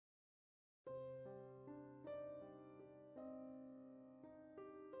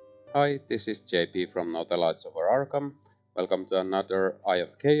Hi, this is JP from Not the Lights Over Arkham. Welcome to another Eye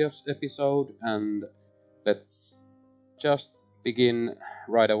of Chaos episode, and let's just begin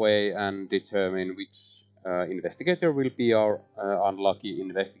right away and determine which investigator will be our unlucky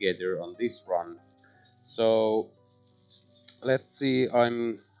investigator on this run. So let's see,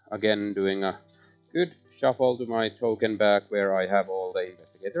 I'm again doing a good shuffle to my token bag where I have all the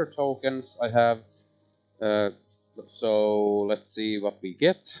investigator tokens I have. Uh, so let's see what we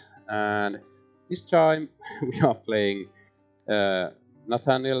get. And this time we are playing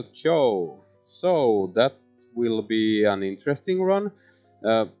Nathaniel Cho. So that will be an interesting run.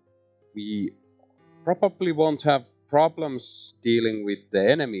 We probably won't have problems dealing with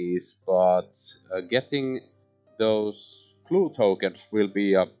the enemies, but getting those clue tokens will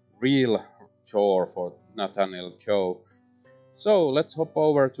be a real chore for Nathaniel Cho. So let's hop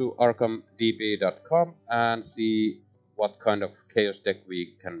over to Arkhamdb.com and see what kind of chaos deck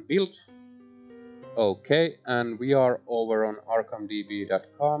we can build. Okay, and we are over on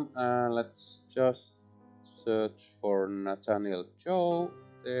Arkhamdb.com and let's just search for Nathaniel Cho.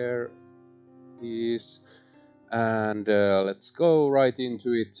 There he is. And let's go right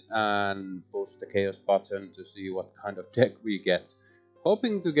into it and push the chaos button to see what kind of deck we get.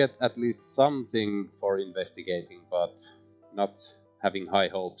 Hoping to get at least something for investigating, but not having high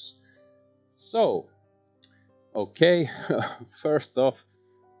hopes. So, okay, first off,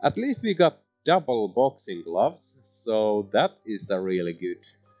 at least we got double boxing gloves, so that is a really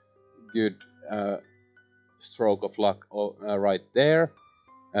good stroke of luck right there.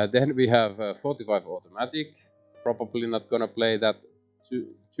 Then we have 45 automatic, probably not gonna play that.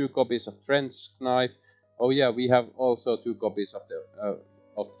 Two copies of trench knife. Oh yeah, we have also 2 copies of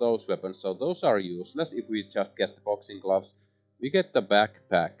those weapons, so those are useless if we just get the boxing gloves. We get the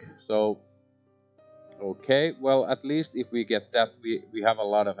backpack, so okay, well at least if we get that, we have a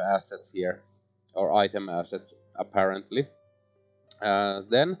lot of assets here, or item assets apparently.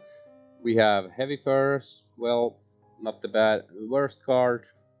 Then we have heavy furs, well, not the worst card.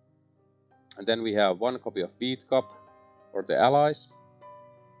 And then we have 1 copy of Beat Cup for the allies.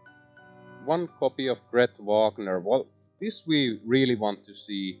 1 copy of Gret Wagner. Well, this we really want to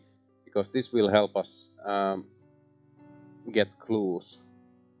see, because this will help us get clues.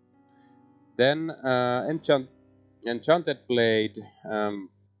 Then Enchanted Blade.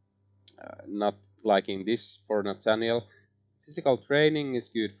 Not liking this for Nathaniel. Physical training is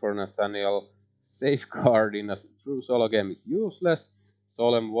good for Nathaniel. Safeguard in a true solo game is useless.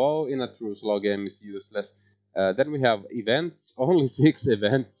 Solemn Woe in a true solo game is useless. Then we have events, only 6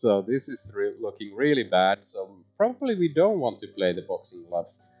 events, so this is looking really bad. So probably we don't want to play the boxing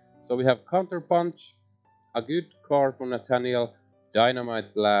gloves. So we have Counter Punch, a good card for Nathaniel.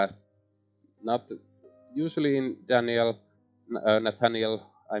 Dynamite Blast, not usually in Nathaniel.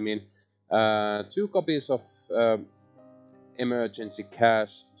 I mean, 2 copies of emergency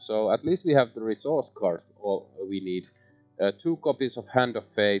cash, so at least we have the resource cards all we need. 2 copies of Hand of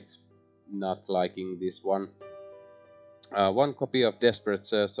Fate, not liking this one. 1 copy of Desperate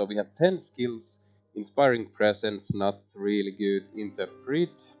Search, so we have 10 skills. Inspiring Presence, not really good.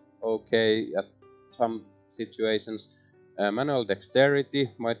 Interpret, okay at some situations. Manual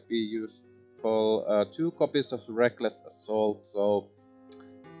Dexterity might be useful. 2 copies of Reckless Assault, so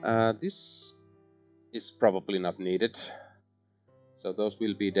this is probably not needed. So those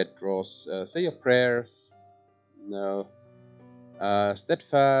will be dead draws. Say your prayers. No.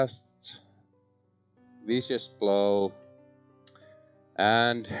 Steadfast. Vicious blow.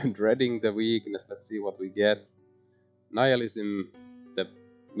 And dreading the weakness. Let's see what we get. Nihilism,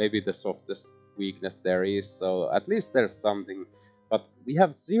 maybe the softest weakness there is. So at least there's something. But we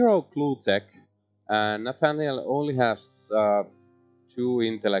have 0 clue tech. And Nathaniel only has 2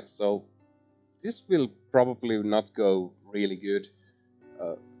 intellect. So this will probably not go really good.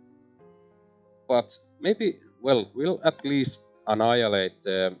 But maybe, well, we'll at least annihilate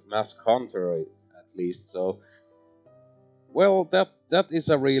the Mask Hunter at least. So, well, that is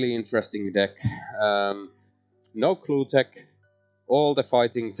a really interesting deck. No clue tech, all the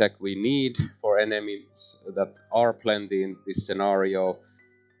fighting tech we need for enemies that are plenty in this scenario.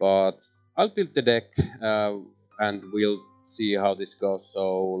 But I'll build the deck and we'll see how this goes.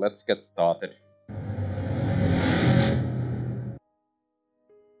 So let's get started.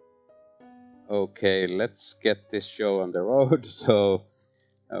 Okay, let's get this show on the road. So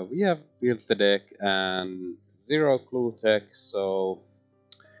we have built the deck and 0 clue tech. So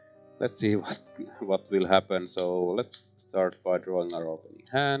let's see what will happen. So let's start by drawing our opening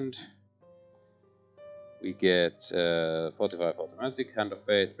hand. We get 45 automatic, Hand of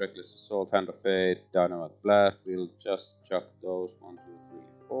Fate, Reckless Assault, Hand of Fate, Dynamite Blast. We'll just chuck those 1, 2, 3,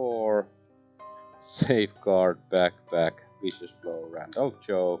 4. Safeguard, backpack, vicious blow, Nathaniel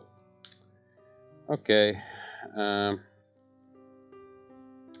Cho. Okay.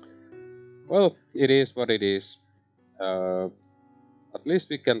 Well, it is what it is. At least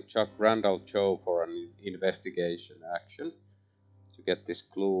we can chuck Nathaniel Cho for an investigation action to get this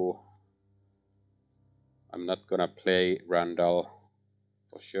clue. I'm not gonna play Randall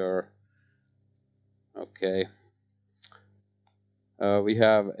for sure. Okay. We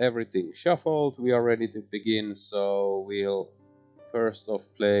have everything shuffled. We are ready to begin, so we'll first off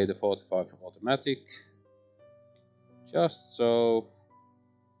play the 45 automatic. Just so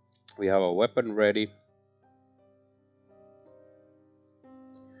we have a weapon ready.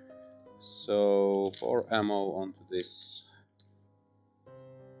 So 4 ammo onto this.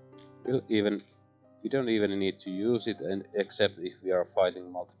 We don't even need to use it, except if we are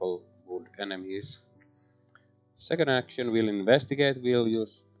fighting multiple wood enemies. Second action, we'll investigate. We'll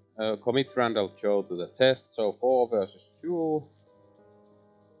use commit Nathaniel Cho to the test. So 4 versus 2.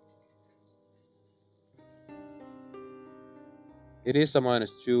 It is a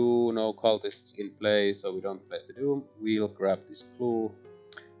 -2, no cultists in play, so we don't place the doom. We'll grab this clue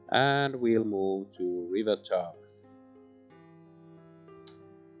and we'll move to River Town.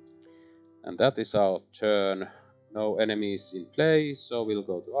 And that is our turn. No enemies in play, so we'll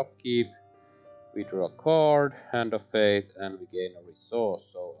go to upkeep. We draw a card, Hand of Fate, and we gain a resource.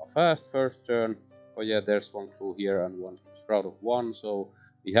 So a fast first turn. Oh yeah, there's one clue here and one Shroud of 1, so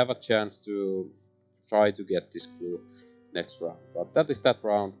we have a chance to try to get this clue next round. But that is that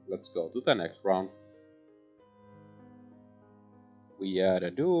round. Let's go to the next round. We add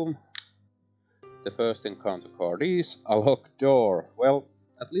a Doom. The first encounter card is a locked door. Well,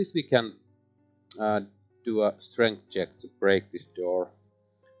 at least we can do a strength check to break this door,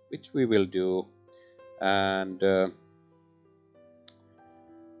 which we will do. And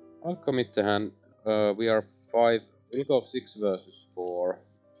I'll commit the hand. We are 5. We'll go 6 versus 4.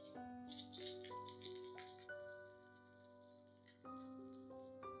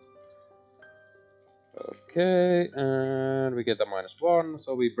 Okay, and we get a -1,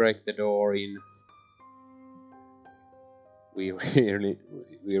 so we break the door in. We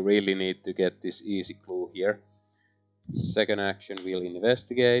really need to get this easy clue here. Second action, we'll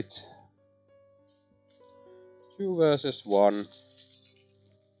investigate. 2 versus 1.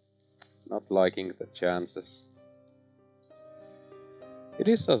 Not liking the chances. It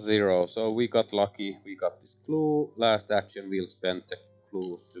is a 0, so we got lucky. We got this clue. Last action, we'll spend the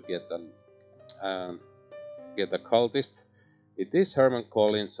clues to get a cultist. It is Herman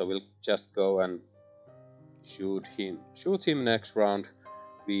Collins, so we'll just go and shoot him next round.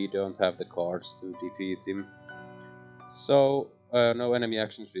 We don't have the cards to defeat him. So no enemy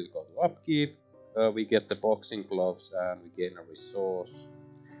actions, will go to upkeep. We get the boxing gloves and we gain a resource.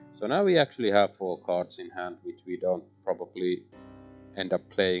 So now we actually have 4 cards in hand, which we don't probably end up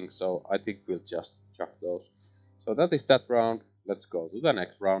playing, so I think we'll just chuck those. So that is that round. Let's go to the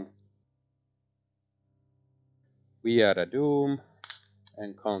next round. We add a Doom.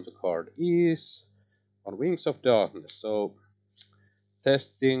 Encounter card is on Wings of Darkness. So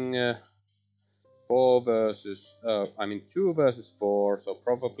testing 2 versus 4, so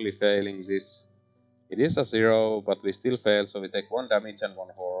probably failing this. It is a 0, but we still fail, so we take 1 damage and 1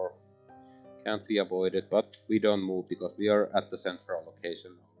 horror. Can't be avoided, but we don't move because we are at the central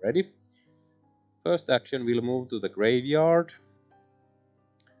location already. First action, we'll move to the graveyard.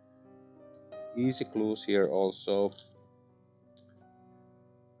 Easy clues here also.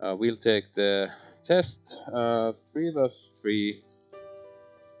 We'll take the test. 3 versus 3.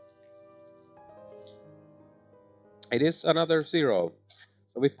 It is another 0.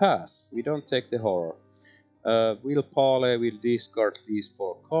 So we pass. We don't take the horror. We'll parlay. We'll discard these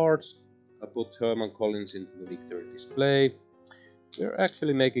 4 cards. I put Herman Collins into the victory display. We're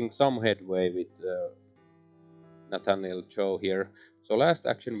actually making some headway with Nathaniel Cho here. So last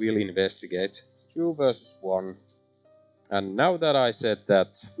action, we'll investigate. 2 versus 1. And now that I said that,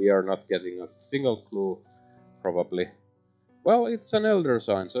 we are not getting a single clue, probably. Well, it's an Elder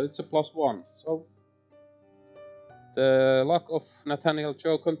Sign, so it's a +1. So the luck of Nathaniel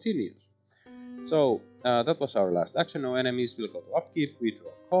Cho continues. So that was our last action. No enemies, will go to upkeep. We draw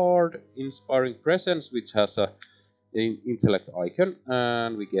a card, Inspiring Presence, which has a intellect icon,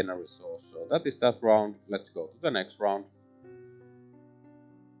 and we gain a resource. So that is that round. Let's go to the next round.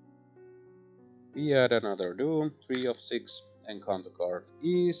 We add another Doom, 3 of 6. Encounter card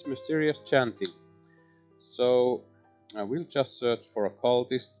is Mysterious Chanting. So we'll just search for a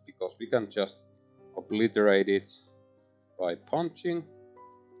cultist, because we can just obliterate it by punching.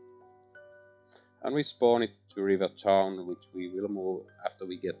 And we spawn it to River Town, which we will move after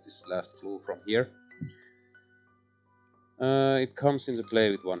we get this last clue from here. It comes into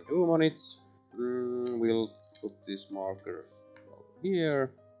play with 1 doom on it. We'll put these markers over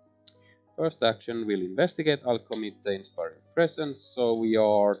here. First action, we'll investigate. I'll commit the inspiring presence. So we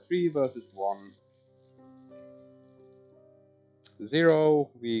are 3 versus 1. 0.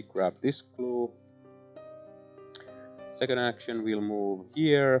 We grab this clue. Second action, we'll move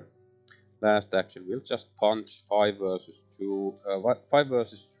here. Last action, we'll just punch 5 versus 2. 5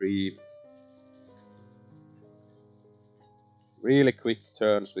 versus 3. Really quick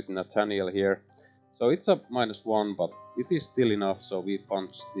turns with Nathaniel here. So it's a -1, but it is still enough, so we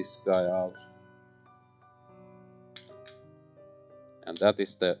punch this guy out. And that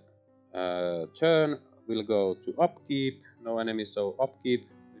is the turn. We'll go to upkeep, no enemy, so upkeep,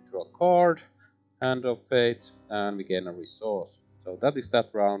 we draw a card, Hand of Fate, and we gain a resource. So that is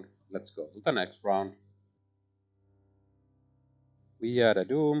that round. Let's go to the next round. We add a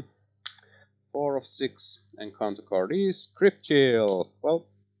doom. 4 of 6, encounter card is Crypt Chill. Well,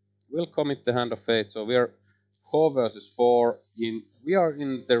 we'll commit the Hand of Fate, so we are 4 versus 4. We are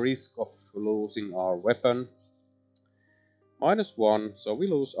in the risk of losing our weapon. -1, so we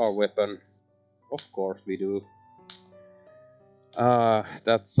lose our weapon. Of course we do.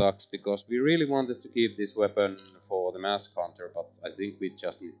 That sucks, because we really wanted to keep this weapon for the mask hunter, but I think we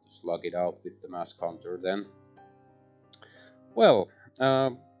just need to slug it out with the mask hunter then. Well,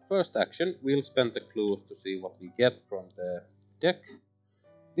 first action, we'll spend the clues to see what we get from the deck.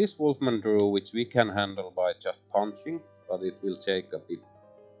 This Wolfman drew, which we can handle by just punching, but it will take a bit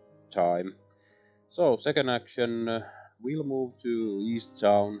time. So, second action, we'll move to East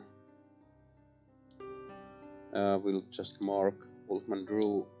Town. We'll just mark Wolfman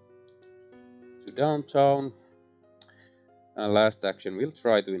drew to downtown. And last action, we'll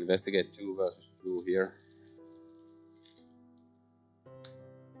try to investigate 2 versus 2 here.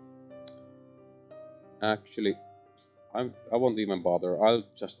 Actually, I won't even bother. I'll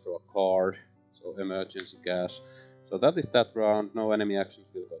just draw a card. So emergency cash. So that is that round. No enemy actions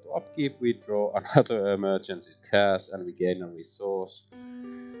will go to upkeep. We draw another emergency cash and we gain a resource.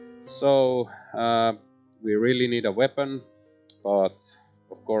 So we really need a weapon, but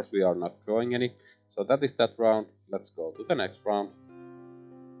of course we are not drawing any. So that is that round. Let's go to the next round.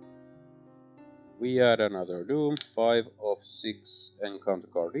 We add another doom. 5 of 6, encounter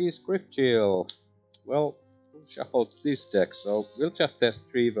card is Crypt Chill. Well, we'll shuffle this deck, so we'll just test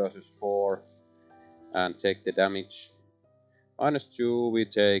 3 versus 4 and take the damage. -2, we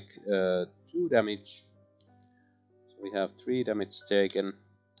take 2 damage. So we have 3 damage taken.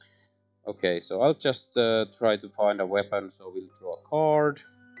 Okay, so I'll just try to find a weapon, so we'll draw a card.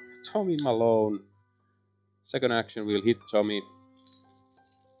 Tommy Malone. Second action, we'll hit Tommy.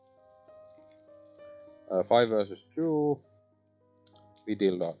 5 versus 2. We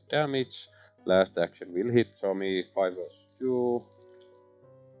deal a damage. Last action, we'll hit Tommy. 5 versus 2.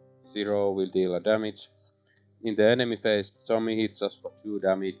 0, we'll deal a damage. In the enemy phase, Tommy hits us for 2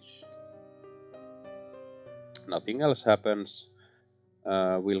 damage. Nothing else happens.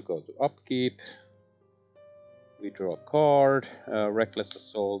 We'll go to upkeep. We draw a card. Reckless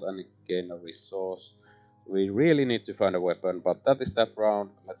Assault and gain a resource. We really need to find a weapon, but that is that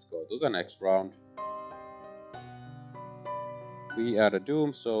round. Let's go to the next round. We add a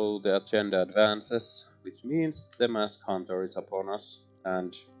doom, so the agenda advances, which means the mask hunter is upon us,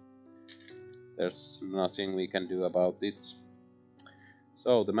 and there's nothing we can do about it.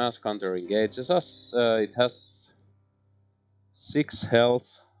 So the mask hunter engages us. It has 6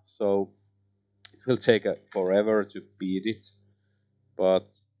 health, so it will take forever to beat it,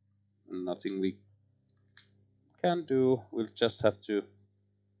 but nothing we can do. We'll just have to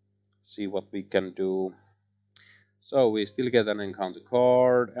see what we can do. So we still get an encounter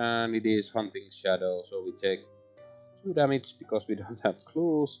card, and it is Hunting Shadow, so we take 2 damage because we don't have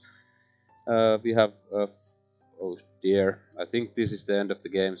clues. We have, oh dear, I think this is the end of the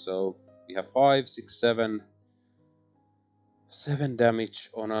game, so we have 5, 6, 7 damage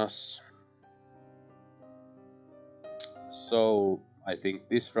on us. So I think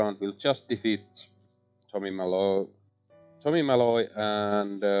this round will just defeat Tommy Malloy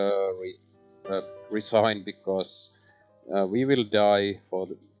and resign, because we will die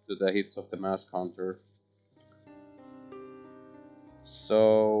to the hits of the mask hunter.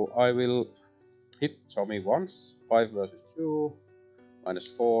 So I will hit Tommy once. 5 versus 2.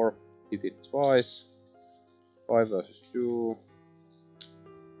 -4. Hit it twice. 5 versus 2.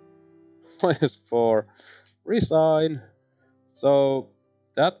 -4. Resign. So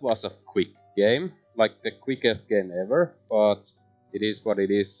that was a quick game. Like the quickest game ever. But it is what it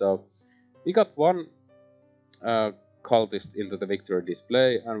is. So We got one cultist into the victory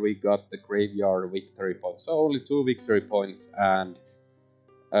display, and we got the graveyard victory point. So only 2 victory points, and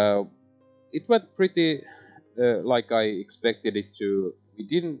it went pretty like I expected it to. We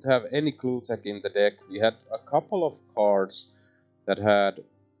didn't have any clue tech in the deck. We had a couple of cards that had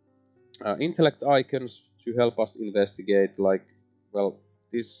intellect icons to help us investigate, like, well,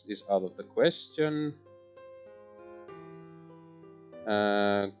 this is out of the question.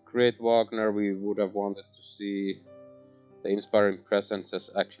 Great Wagner, we would have wanted to see. The Inspiring Presences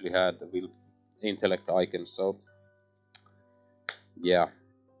actually had the will intellect icons, so yeah.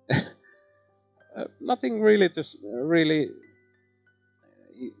 Nothing really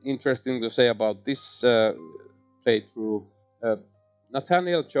interesting to say about this playthrough.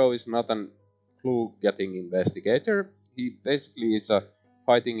 Nathaniel Cho is not a clue-getting investigator. He basically is a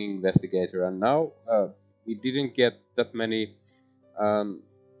fighting investigator, and now we didn't get that many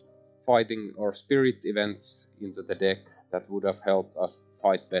fighting or spirit events into the deck that would have helped us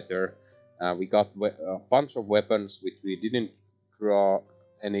fight better. We got a bunch of weapons which we didn't draw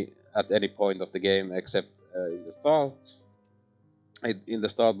at any point of the game except in the start. In the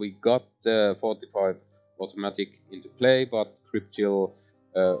start we got 45 automatic into play, but Cryptchill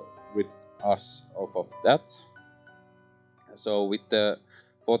ripped us off of that. So with the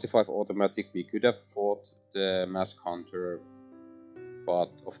 45 automatic we could have fought the Mask Hunter,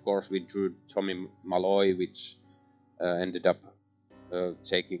 but of course we drew Tommy Malloy, which ended up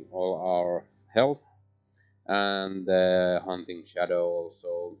taking all our health, and Hunting Shadow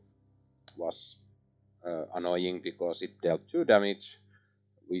also was annoying because it dealt 2 damage,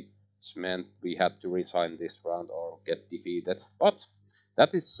 which meant we had to resign this round or get defeated. But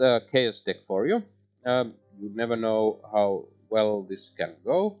that is Chaos deck for you. You never know how well this can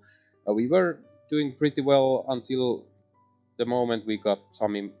go. We were doing pretty well until the moment we got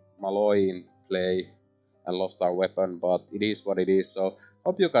Tommy Malloy in play and lost our weapon, but it is what it is. So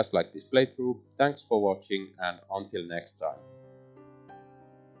hope you guys like this playthrough. Thanks for watching, and until next time.